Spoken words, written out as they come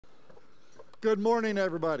Good morning,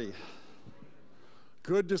 everybody.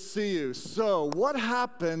 Good to see you. So, what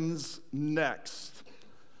happens next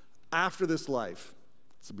after this life?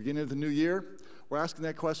 It's the beginning of the new year. We're asking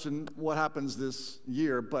that question, what happens this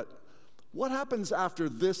year? But what happens after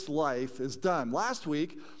this life is done? Last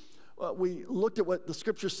week, we looked at what the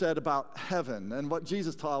scripture said about heaven and what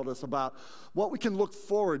Jesus taught us about what we can look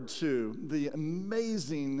forward to, the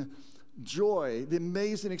amazing joy, the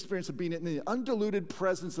amazing experience of being in the undiluted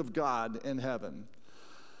presence of God in heaven.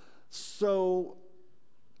 So,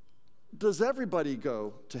 does everybody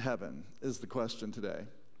go to heaven, is the question today.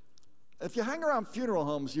 If you hang around funeral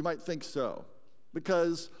homes, you might think so,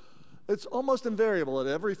 because it's almost invariable at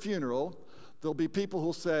every funeral, there'll be people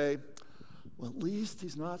who'll say, well, at least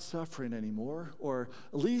he's not suffering anymore, or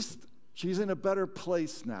at least she's in a better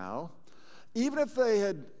place now. Even if they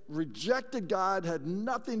had rejected God, had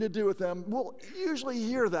nothing to do with them, we'll usually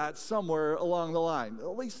hear that somewhere along the line.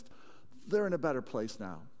 At least they're in a better place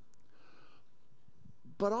now.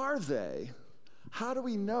 But are they? How do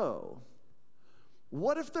we know?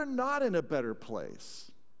 What if they're not in a better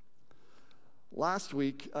place? Last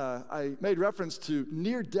week, I made reference to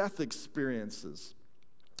near-death experiences.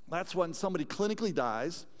 That's when somebody clinically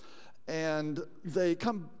dies, and they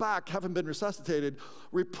come back, having been resuscitated,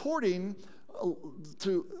 reporting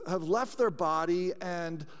to have left their body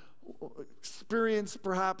and experience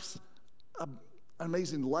perhaps an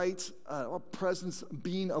amazing light, a presence,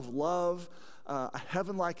 being of love, a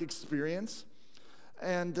heaven-like experience.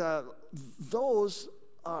 And those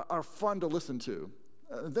are fun to listen to.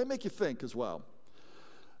 They make you think as well.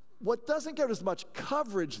 What doesn't get as much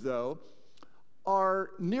coverage, though,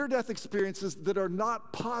 are near-death experiences that are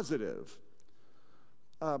not positive.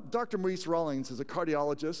 Dr. Maurice Rawlings is a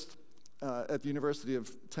cardiologist at the University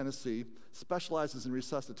of Tennessee, specializes in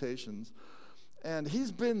resuscitations, and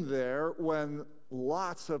he's been there when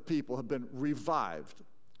lots of people have been revived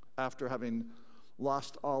after having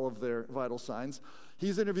lost all of their vital signs.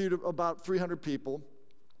 He's interviewed about 300 people,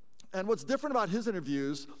 and what's different about his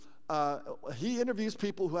interviews, he interviews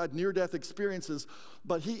people who had near-death experiences,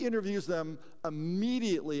 but he interviews them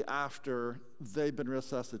immediately after they've been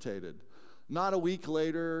resuscitated. Not a week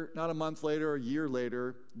later, not a month later, a year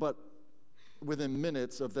later, but within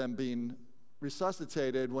minutes of them being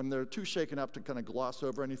resuscitated when they're too shaken up to kind of gloss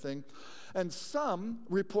over anything. And some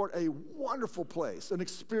report a wonderful place, an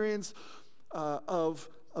experience of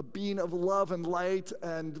a being of love and light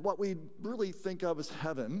and what we really think of as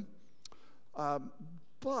heaven.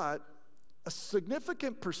 But a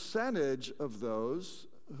significant percentage of those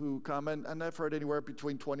who come, and I've heard anywhere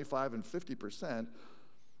between 25 and 50%,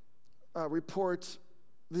 report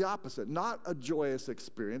the opposite. Not a joyous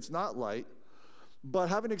experience, not light, but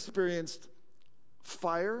having experienced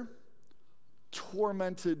fire,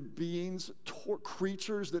 tormented beings,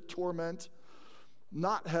 creatures that torment,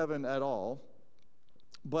 not heaven at all,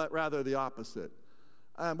 but rather the opposite.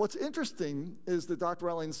 What's interesting is that Dr.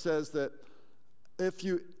 Rawlings says that if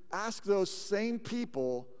you ask those same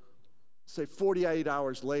people, say 48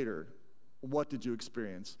 hours later, what did you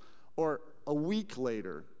experience? Or a week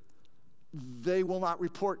later, they will not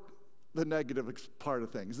report the negative part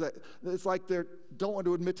of things. It's like they don't want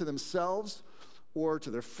to admit to themselves or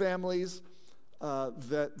to their families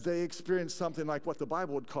that they experienced something like what the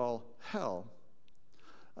Bible would call hell.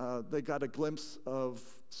 They got a glimpse of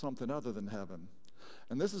something other than heaven.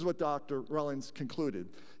 And this is what Dr. Rawlings concluded.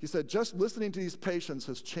 He said, just listening to these patients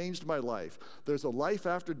has changed my life. There's a life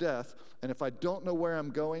after death, and if I don't know where I'm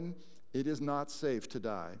going, it is not safe to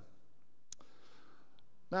die.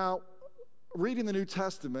 Now, reading the New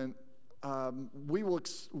Testament, we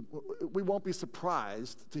won't be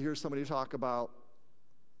surprised to hear somebody talk about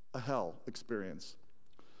a hell experience.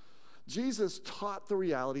 Jesus taught the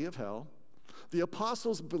reality of hell. The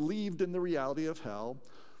apostles believed in the reality of hell.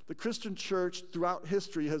 The Christian church throughout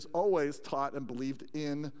history has always taught and believed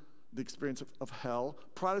in the experience of hell.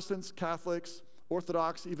 Protestants, Catholics,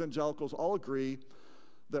 Orthodox, evangelicals all agree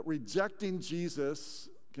that rejecting Jesus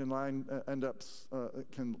can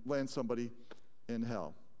land somebody in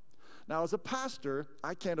hell. Now, as a pastor,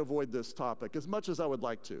 I can't avoid this topic as much as I would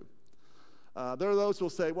like to. There are those who will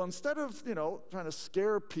say, well, instead of, trying to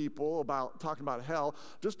scare people about talking about hell,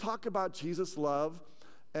 just talk about Jesus' love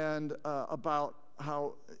and about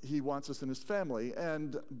how he wants us in his family.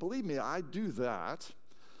 And believe me, I do that.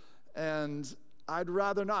 And I'd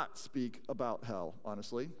rather not speak about hell,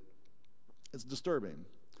 honestly. It's disturbing.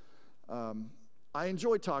 I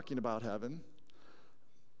enjoy talking about heaven.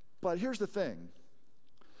 But here's the thing.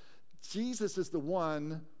 Jesus is the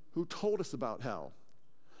one who told us about hell.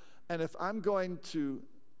 And if I'm going to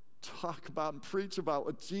talk about and preach about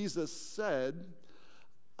what Jesus said,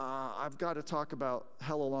 I've got to talk about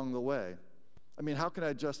hell along the way. I mean, how can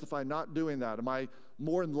I justify not doing that? Am I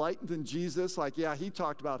more enlightened than Jesus? Like, yeah, he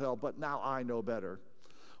talked about hell, but now I know better.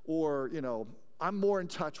 Or, I'm more in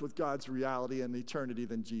touch with God's reality and eternity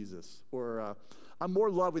than Jesus. Or I'm more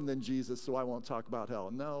loving than Jesus, so I won't talk about hell.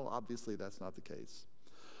 No, obviously that's not the case.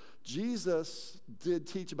 Jesus did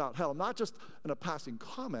teach about hell, not just in a passing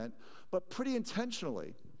comment, but pretty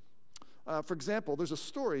intentionally. For example, there's a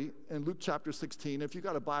story in Luke chapter 16. If you've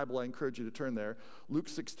got a Bible, I encourage you to turn there. Luke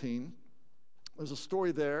 16. There's a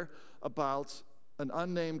story there about an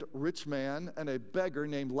unnamed rich man and a beggar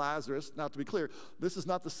named Lazarus. Now, to be clear, this is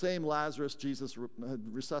not the same Lazarus Jesus had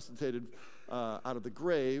resuscitated out of the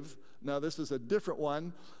grave. Now, this is a different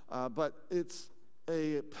one, but it's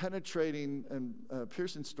a penetrating and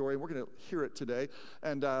piercing story. We're going to hear it today.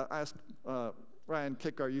 And I asked Ryan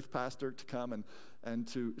Kick, our youth pastor, to come and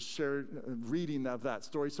to share reading of that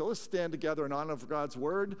story. So let's stand together in honor of God's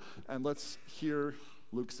word, and let's hear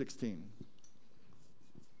Luke 16.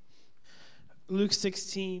 Luke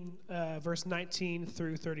 16, verse 19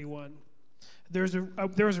 through 31. There was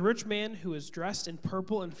a rich man who was dressed in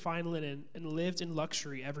purple and fine linen and lived in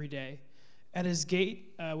luxury every day. At his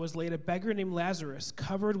gate was laid a beggar named Lazarus,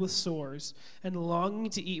 covered with sores and longing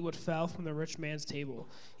to eat what fell from the rich man's table.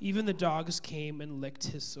 Even the dogs came and licked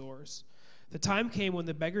his sores. The time came when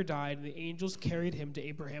the beggar died, and the angels carried him to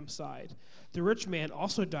Abraham's side. The rich man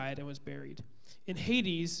also died and was buried. In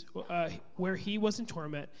Hades, where he was in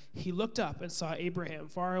torment, he looked up and saw Abraham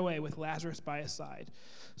far away with Lazarus by his side.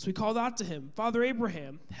 So he called out to him, "Father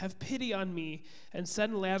Abraham, have pity on me, and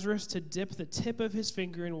send Lazarus to dip the tip of his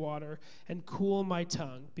finger in water and cool my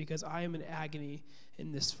tongue, because I am in agony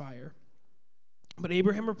in this fire." But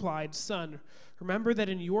Abraham replied, "Son, remember that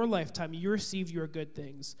in your lifetime you received your good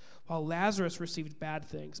things, while Lazarus received bad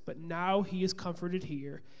things, but now he is comforted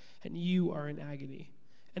here, and you are in agony.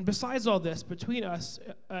 And besides all this, between us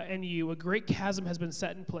and you, a great chasm has been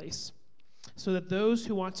set in place, so that those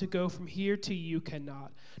who want to go from here to you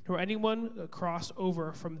cannot, nor anyone cross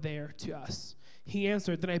over from there to us." He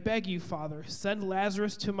answered, "Then I beg you, Father, send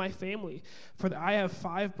Lazarus to my family, for I have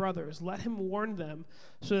 5 brothers. Let him warn them,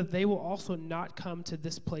 so that they will also not come to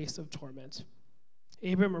this place of torment."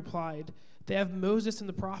 Abraham replied, "They have Moses and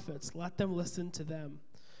the prophets. Let them listen to them."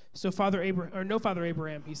 So no, Father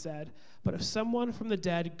Abraham, he said, "But if someone from the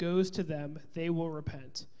dead goes to them, they will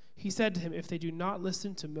repent." He said to him, "If they do not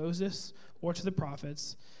listen to Moses or to the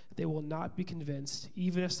prophets, they will not be convinced,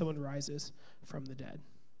 even if someone rises from the dead."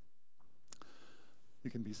 You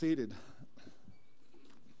can be seated.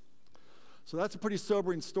 So that's a pretty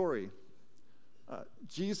sobering story.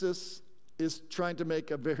 Jesus is trying to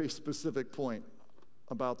make a very specific point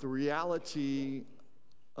about the reality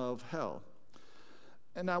of hell.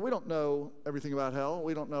 And now we don't know everything about hell.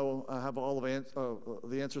 We don't know have all of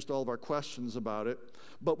the answers to all of our questions about it.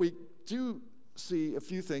 But we do see a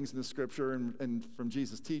few things in the scripture and from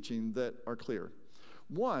Jesus' teaching that are clear.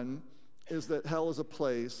 One is that hell is a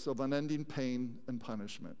place of unending pain and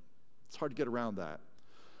punishment. It's hard to get around that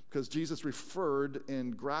because Jesus referred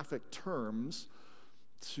in graphic terms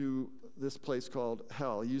to this place called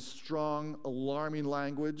hell. He used strong, alarming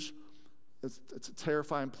language. It's a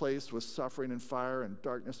terrifying place with suffering and fire and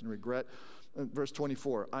darkness and regret. In verse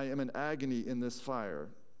 24, "I am in agony in this fire,"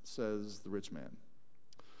 says the rich man.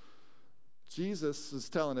 Jesus is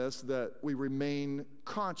telling us that we remain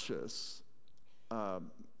conscious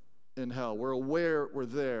in hell. We're aware we're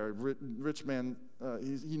there. Rich man,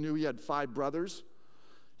 he knew he had 5 brothers.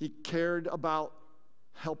 He cared about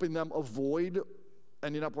helping them avoid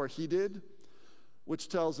ending up where he did, which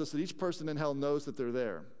tells us that each person in hell knows that they're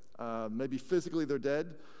there. Maybe physically they're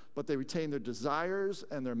dead, but they retain their desires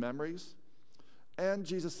and their memories. And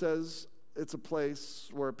Jesus says it's a place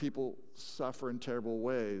where people suffer in terrible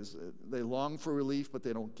ways. They long for relief, but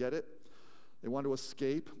they don't get it. They want to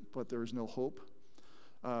escape, but there is no hope.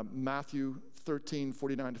 Matthew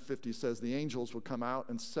 13:49-50 says, "The angels will come out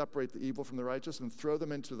and separate the evil from the righteous and throw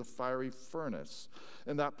them into the fiery furnace.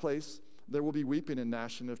 In that place, there will be weeping and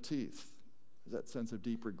gnashing of teeth." That sense of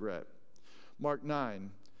deep regret. Mark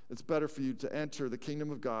 9, "It's better for you to enter the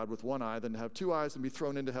kingdom of God with one eye than to have 2 eyes and be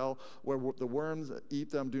thrown into hell, where the worms that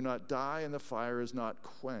eat them do not die and the fire is not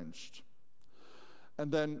quenched."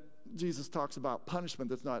 And then Jesus talks about punishment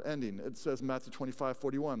that's not ending. It says in Matthew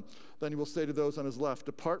 25:41, "Then he will say to those on his left,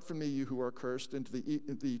 'Depart from me, you who are cursed, into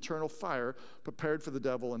the eternal fire prepared for the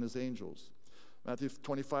devil and his angels.' Matthew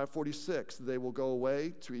 25:46, "They will go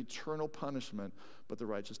away to eternal punishment, but the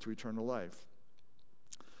righteous to eternal life."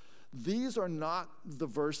 These are not the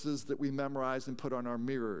verses that we memorize and put on our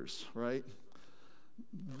mirrors, right?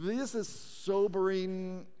 This is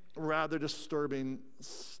sobering rather disturbing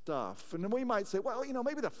stuff. And then we might say, well,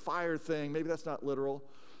 maybe the fire thing, maybe that's not literal.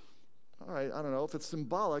 All right, I don't know. If it's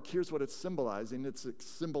symbolic, here's what it's symbolizing. It's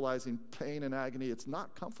symbolizing pain and agony. It's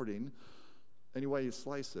not comforting any way you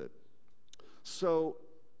slice it. So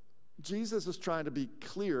Jesus is trying to be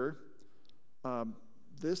clear.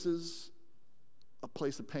 This is a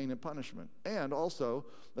place of pain and punishment. And also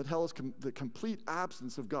that hell is the complete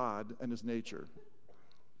absence of God and his nature.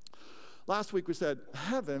 Last week we said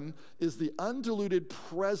heaven is the undiluted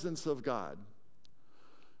presence of God,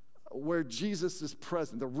 where Jesus is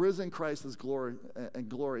present. The risen Christ is glory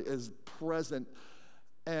is present.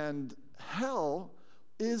 And hell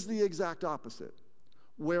is the exact opposite,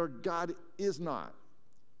 where God is not,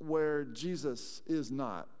 where Jesus is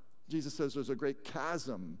not. Jesus says there's a great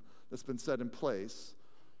chasm that's been set in place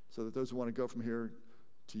so that those who want to go from here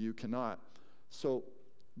to you cannot. So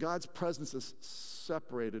God's presence is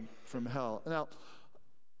separated from hell. Now,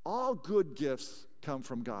 all good gifts come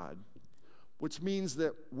from God, which means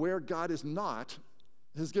that where God is not,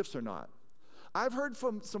 his gifts are not. I've heard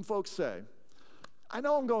from some folks say, I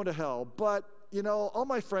know I'm going to hell, but, all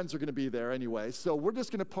my friends are going to be there anyway, so we're just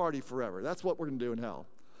going to party forever. That's what we're going to do in hell.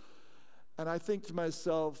 And I think to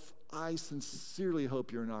myself, I sincerely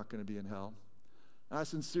hope you're not going to be in hell. I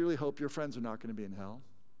sincerely hope your friends are not going to be in hell.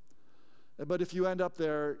 But if you end up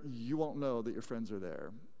there, you won't know that your friends are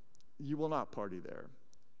there. You will not party there.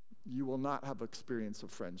 You will not have experience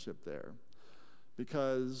of friendship there.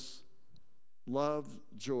 Because love,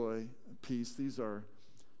 joy, peace, these are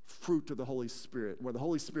fruit of the Holy Spirit. Where the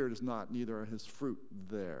Holy Spirit is not, neither are his fruit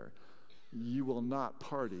there. You will not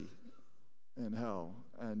party in hell,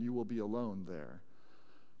 and you will be alone there.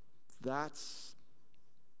 That's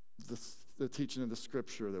the teaching of the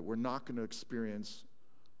Scripture, that we're not going to experience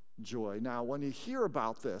joy. Now, when you hear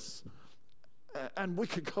about this, and we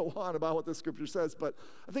could go on about what the Scripture says, but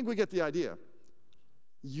I think we get the idea.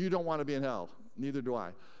 You don't want to be in hell. Neither do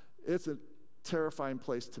I. It's a terrifying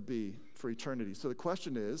place to be for eternity. So the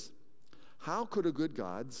question is, how could a good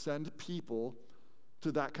God send people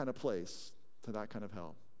to that kind of place, to that kind of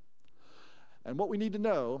hell? And what we need to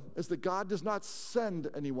know is that God does not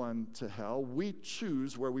send anyone to hell. We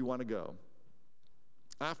choose where we want to go.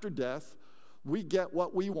 After death, we get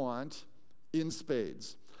what we want in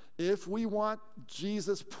spades. If we want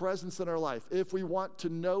Jesus' presence in our life, if we want to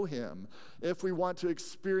know him, if we want to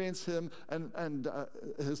experience him and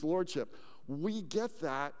his lordship, we get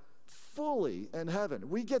that fully in heaven.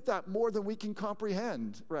 We get that more than we can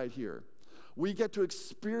comprehend right here. We get to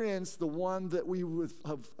experience the one that we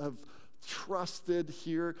have trusted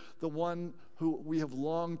here, the one who we have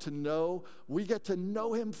longed to know. We get to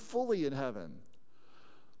know him fully in heaven.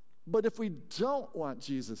 But if we don't want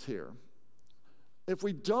Jesus here, if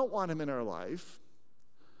we don't want him in our life,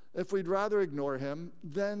 if we'd rather ignore him,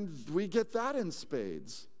 then we get that in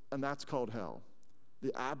spades, and that's called hell,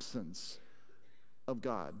 the absence of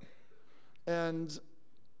God. And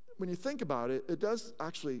when you think about it, it does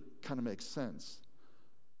actually kind of make sense.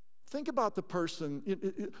 Think about the person.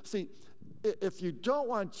 See, if you don't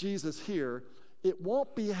want Jesus here, it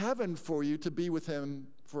won't be heaven for you to be with him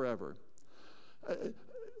forever.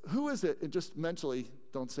 Who is it, and just mentally,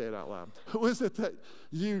 don't say it out loud, who is it that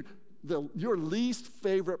your least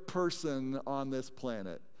favorite person on this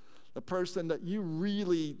planet, the person that you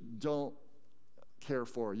really don't care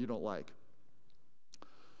for, you don't like?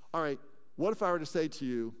 All right, what if I were to say to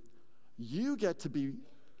you, you get to be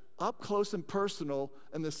up close and personal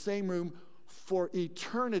in the same room for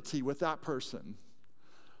eternity with that person?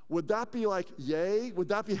 Would that be like, yay? Would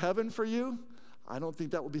that be heaven for you? I don't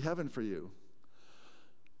think that would be heaven for you.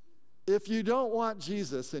 If you don't want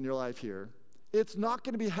Jesus in your life here, it's not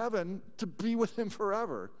going to be heaven to be with him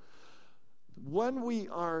forever. When we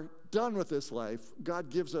are done with this life, God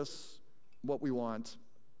gives us what we want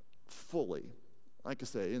fully, like I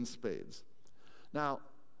say, in spades. Now,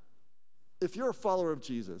 if you're a follower of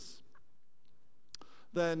Jesus,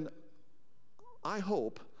 then I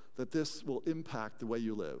hope that this will impact the way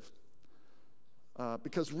you live.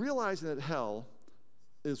 Because realizing that hell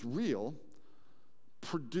is real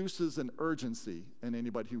produces an urgency in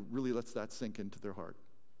anybody who really lets that sink into their heart.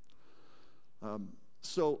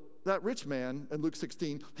 So that rich man in Luke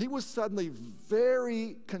 16, he was suddenly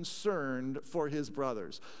very concerned for his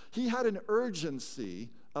brothers. He had an urgency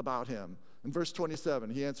about him. In verse 27,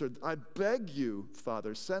 he answered, I beg you,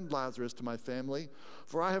 Father, send Lazarus to my family,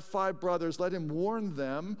 for I have 5 brothers. Let him warn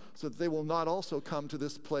them so that they will not also come to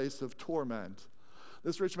this place of torment.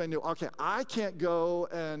 This rich man knew, okay, I can't go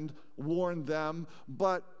and warn them,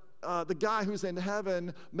 but the guy who's in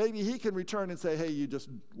heaven, maybe he can return and say, hey, you just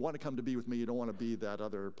want to come to be with me. You don't want to be that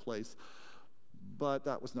other place. but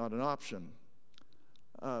that was not an option.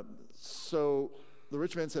 So the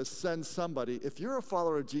rich man says, send somebody. If you're a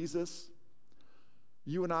follower of Jesus,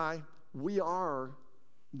 you and I, we are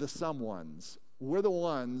the someones. We're the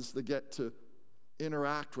ones that get to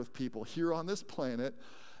interact with people here on this planet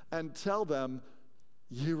and tell them,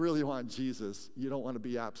 you really want Jesus. You don't want to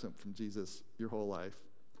be absent from Jesus your whole life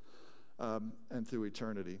and through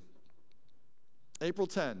eternity. April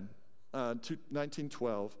 10,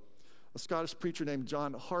 1912, a Scottish preacher named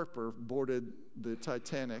John Harper boarded the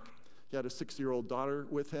Titanic. He had a 6-year-old daughter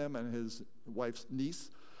with him and his wife's niece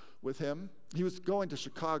with him. He was going to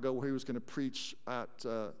Chicago where he was going to preach at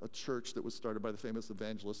a church that was started by the famous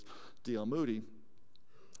evangelist D.L. Moody.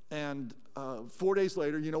 And 4 days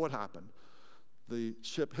later, you know what happened. The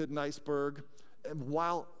ship hit an iceberg, and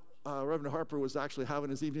while Reverend Harper was actually having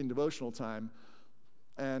his evening devotional time,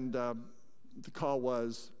 and the call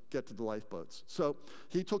was, get to the lifeboats. So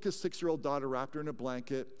he took his 6-year-old daughter, wrapped her in a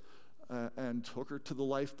blanket, and took her to the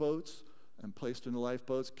lifeboats, and placed her in the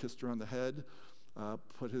lifeboats, kissed her on the head,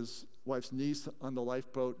 put his wife's niece on the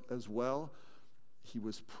lifeboat as well. He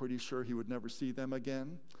was pretty sure he would never see them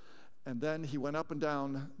again. And then he went up and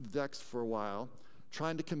down the decks for a while,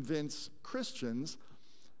 trying to convince Christians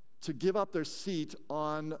to give up their seat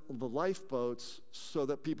on the lifeboats so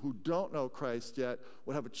that people who don't know Christ yet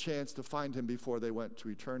would have a chance to find him before they went to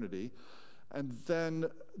eternity. And then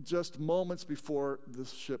just moments before the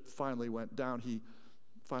ship finally went down, he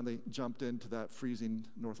finally jumped into that freezing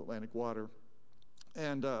North Atlantic water.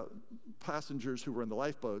 And passengers who were in the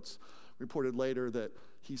lifeboats reported later that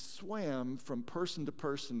he swam from person to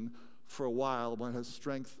person for a while when his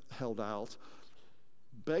strength held out,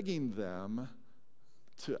 begging them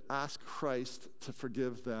to ask Christ to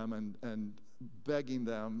forgive them and begging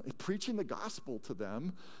them, preaching the gospel to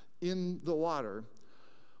them in the water.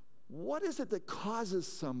 What is it that causes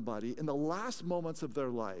somebody in the last moments of their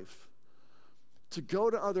life to go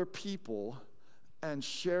to other people and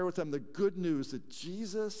share with them the good news that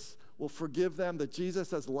Jesus will forgive them, that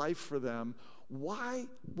Jesus has life for them? Why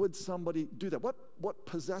would somebody do that? What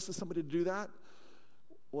possesses somebody to do that?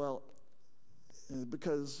 Well,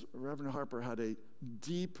 because Reverend Harper had a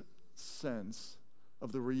deep sense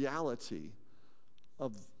of the reality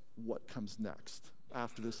of what comes next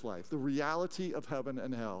after this life, the reality of heaven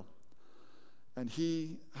and hell. And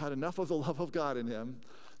he had enough of the love of God in him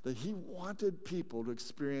that he wanted people to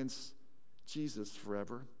experience Jesus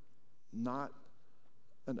forever, not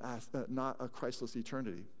a Christless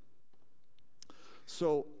eternity.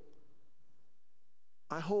 So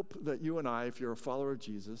I hope that you and I, if you're a follower of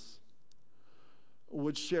Jesus,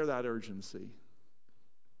 would share that urgency.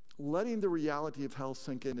 Letting the reality of hell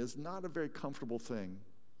sink in is not a very comfortable thing,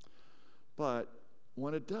 but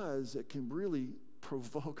when it does, it can really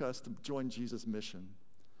provoke us to join Jesus' mission.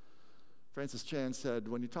 Francis Chan said,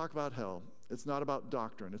 when you talk about hell, it's not about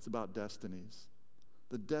doctrine, it's about destinies,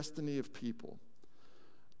 the destiny of people.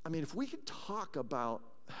 I mean, if we could talk about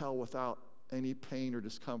hell without any pain or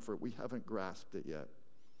discomfort, we haven't grasped it yet.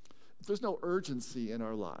 If there's no urgency in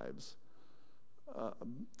our lives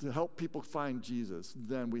to help people find Jesus,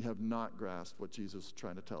 then we have not grasped what Jesus is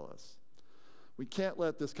trying to tell us. We can't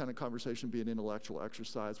let this kind of conversation be an intellectual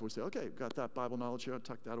exercise where we say, okay, got that Bible knowledge here, I'll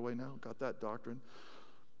tuck that away now, got that doctrine.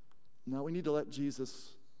 No, we need to let Jesus'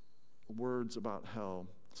 words about hell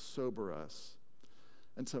sober us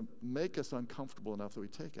and to make us uncomfortable enough that we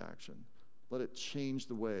take action. Let it change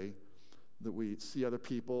the way that we see other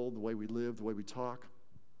people, the way we live, the way we talk.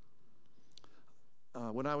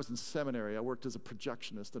 When I was in seminary, I worked as a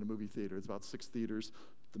projectionist at a movie theater. It's about 6 theaters.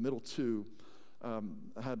 The middle 2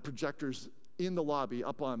 had projectors in the lobby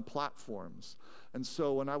up on platforms. And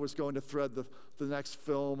so when I was going to thread the next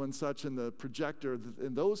film and such in the projector,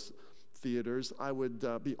 in those theaters, I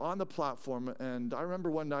would be on the platform. And I remember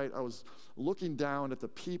one night I was looking down at the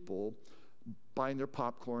people buying their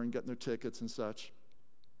popcorn, getting their tickets and such.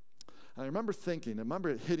 And I remember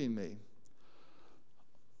it hitting me.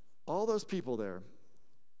 All those people there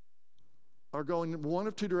are going in one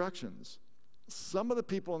of 2 directions. Some of the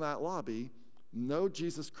people in that lobby know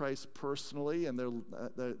Jesus Christ personally, and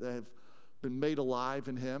they have been made alive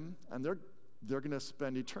in him, and they're going to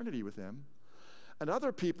spend eternity with him. And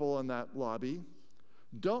other people in that lobby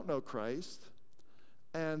don't know Christ,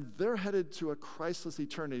 and they're headed to a Christless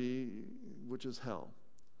eternity, which is hell.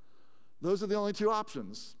 Those are the only 2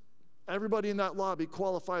 options. Everybody in that lobby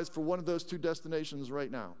qualifies for one of those 2 destinations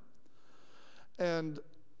right now. And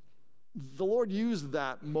the Lord used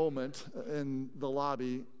that moment in the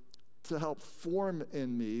lobby to help form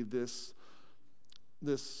in me this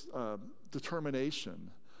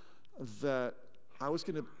determination that I was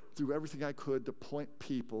going to do everything I could to point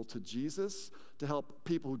people to Jesus, to help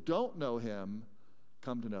people who don't know him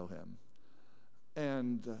come to know him.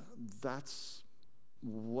 And that's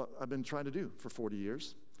what I've been trying to do for 40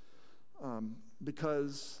 years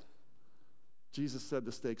because Jesus said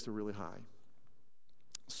the stakes are really high.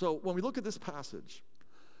 So when we look at this passage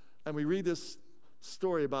and we read this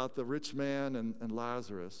story about the rich man and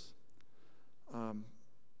Lazarus,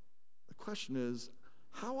 the question is,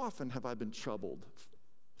 how often have I been troubled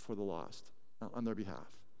for the lost on their behalf?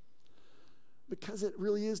 Because it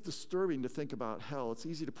really is disturbing to think about hell. It's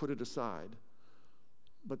easy to put it aside,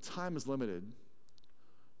 but time is limited.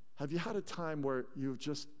 Have you had a time where you've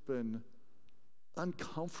just been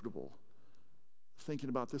uncomfortable thinking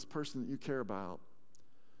about this person that you care about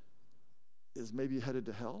is maybe headed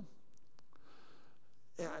to hell?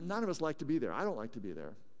 Yeah, none of us like to be there. I don't like to be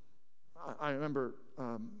there. I remember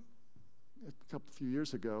a few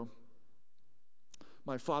years ago,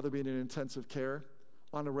 my father being in intensive care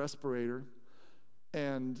on a respirator,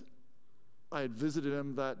 and I had visited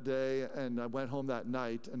him that day, and I went home that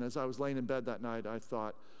night, and as I was laying in bed that night, I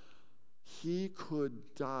thought, he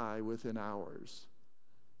could die within hours.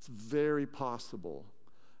 It's very possible.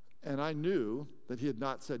 And I knew that he had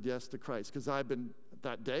not said yes to Christ, because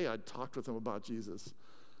that day I'd talked with him about Jesus.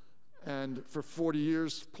 And for 40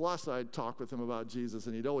 years plus, I'd talked with him about Jesus,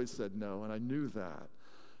 and he'd always said no, and I knew that.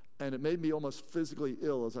 And it made me almost physically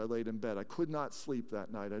ill as I laid in bed. I could not sleep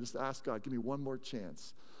that night. I just asked God, give me one more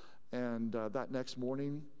chance. And that next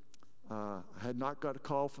morning, I had not got a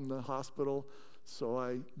call from the hospital, so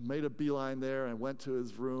I made a beeline there and went to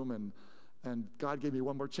his room, and God gave me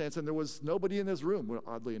one more chance. And there was nobody in his room,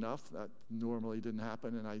 oddly enough. That normally didn't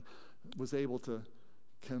happen, and I was able to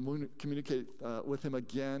communicate with him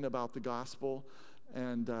again about the gospel.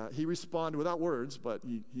 And he responded without words, but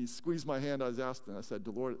he squeezed my hand. I was asking, I said,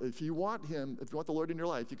 Lord, if you want the Lord in your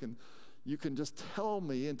life, you can just tell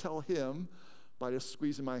me and tell him by just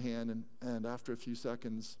squeezing my hand. And after a few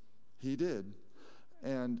seconds, he did.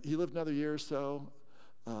 And he lived another year or so.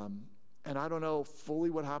 And I don't know fully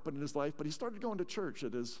what happened in his life, but he started going to church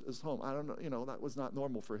at his home. I don't know, that was not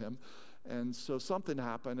normal for him. And so something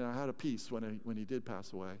happened, and I had a peace when he did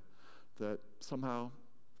pass away, that somehow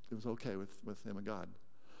it was okay with him and God.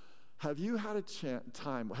 Have you had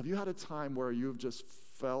a time where you've just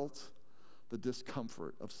felt the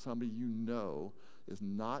discomfort of somebody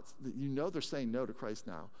they're saying no to Christ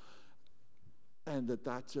now, and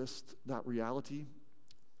that reality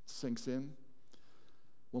sinks in?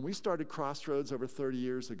 When we started Crossroads over 30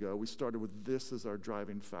 years ago, we started with this as our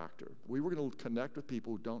driving factor. We were going to connect with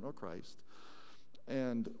people who don't know Christ,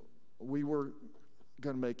 and we were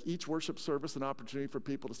going to make each worship service an opportunity for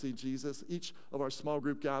people to see Jesus. Each of our small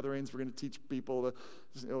group gatherings, we're going to teach people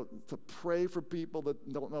to pray for people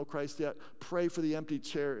that don't know Christ yet. Pray for the empty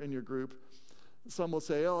chair in your group. Some will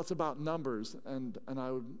say, oh, it's about numbers, and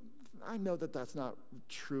I know that that's not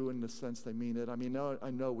true in the sense they mean it. I mean,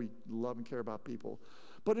 I know we love and care about people.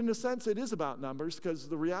 But in a sense, it is about numbers, because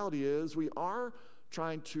the reality is we are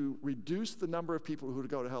trying to reduce the number of people who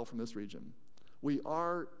go to hell from this region. We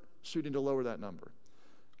are shooting to lower that number.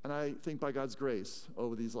 And I think by God's grace,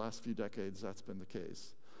 over these last few decades, that's been the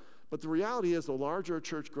case. But the reality is, the larger a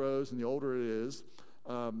church grows and the older it is,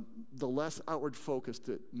 the less outward focused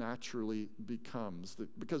it naturally becomes,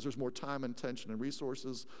 because there's more time and attention and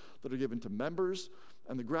resources that are given to members.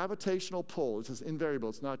 And the gravitational pull is just invariable.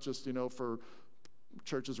 It's not just, for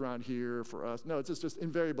churches around here, for us. No, it's just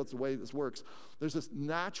invariable. It's the way this works. There's this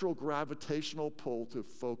natural gravitational pull to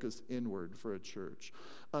focus inward for a church.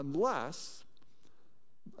 Unless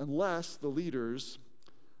the leaders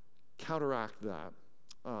counteract that.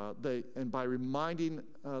 And by reminding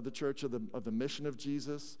the church of the mission of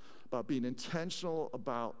Jesus, about being intentional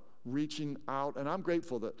about reaching out. And I'm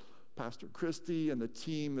grateful that Pastor Christy and the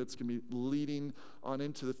team that's going to be leading on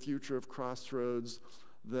into the future of Crossroads,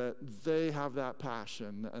 that they have that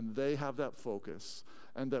passion and they have that focus,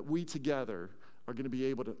 and that we together are going to be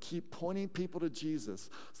able to keep pointing people to Jesus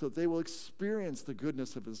so that they will experience the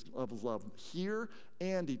goodness of his love here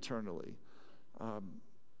and eternally.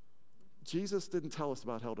 Jesus didn't tell us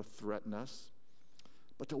about hell to threaten us,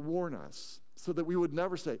 but to warn us, so that we would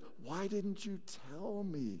never say, why didn't you tell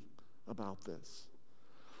me about this?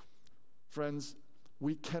 Friends,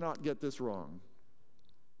 we cannot get this wrong.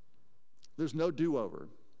 There's no do-over.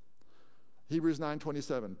 Hebrews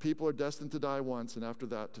 9:27, people are destined to die once, and after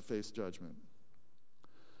that to face judgment.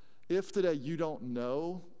 If today you don't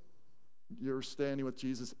know you're standing with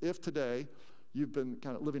Jesus, if today you've been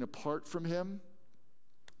kind of living apart from him,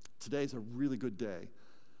 today's a really good day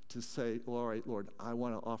to say, all right, Lord, I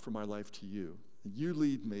want to offer my life to you. You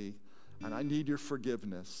lead me, and I need your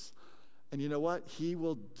forgiveness. And you know what? He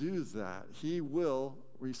will do that. He will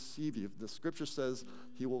receive you. The scripture says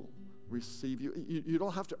he will receive you. You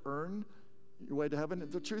don't have to earn your way to heaven.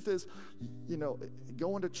 The truth is,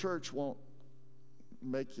 going to church won't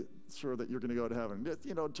make it sure that you're going to go to heaven.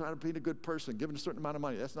 Trying to be a good person, giving a certain amount of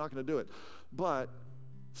money, that's not going to do it. But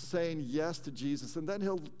saying yes to Jesus, and then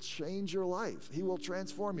he'll change your life. He will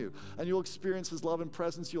transform you, and you'll experience his love and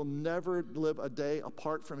presence. You'll never live a day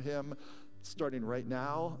apart from him, starting right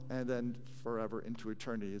now and then forever into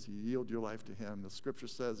eternity as you yield your life to him. The scripture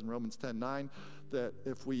says in Romans 10:9 that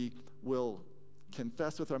if we will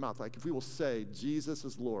confess with our mouth, like if we will say Jesus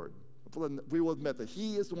is Lord, we will admit that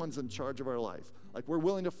he is the one who's in charge of our life, like we're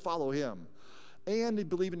willing to follow him, and you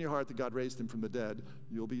believe in your heart that God raised him from the dead,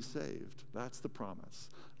 you'll be saved. That's the promise.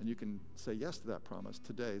 And you can say yes to that promise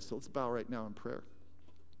today. So let's bow right now in prayer.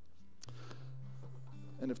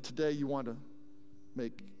 And if today you want to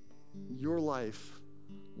make your life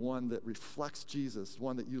one that reflects Jesus,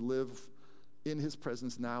 one that you live in his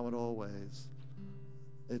presence now in all ways,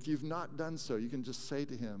 if you've not done so, you can just say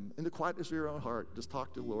to him, in the quietness of your own heart, just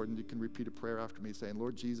talk to the Lord, and you can repeat a prayer after me saying,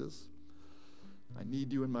 Lord Jesus, I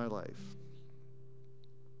need you in my life.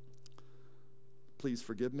 Please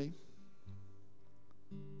forgive me.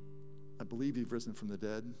 I believe you've risen from the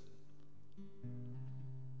dead.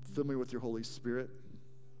 Fill me with your Holy Spirit.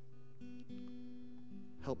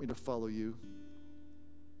 Help me to follow you.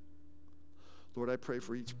 Lord, I pray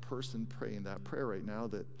for each person praying that prayer right now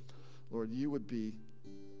that, Lord, you would be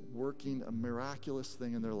working a miraculous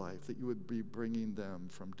thing in their life, that you would be bringing them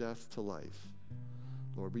from death to life.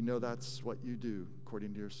 Lord, we know that's what you do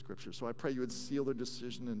according to your scripture. So I pray you would seal their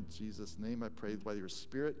decision in Jesus' name. I pray by your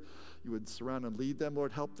Spirit you would surround and lead them.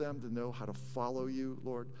 Lord, help them to know how to follow you,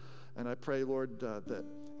 Lord. And I pray, Lord, that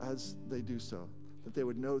as they do so, that they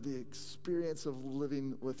would know the experience of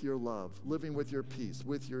living with your love, living with your peace,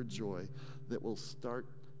 with your joy, that will start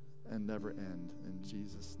and never end. In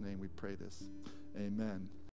Jesus' name we pray this. Amen.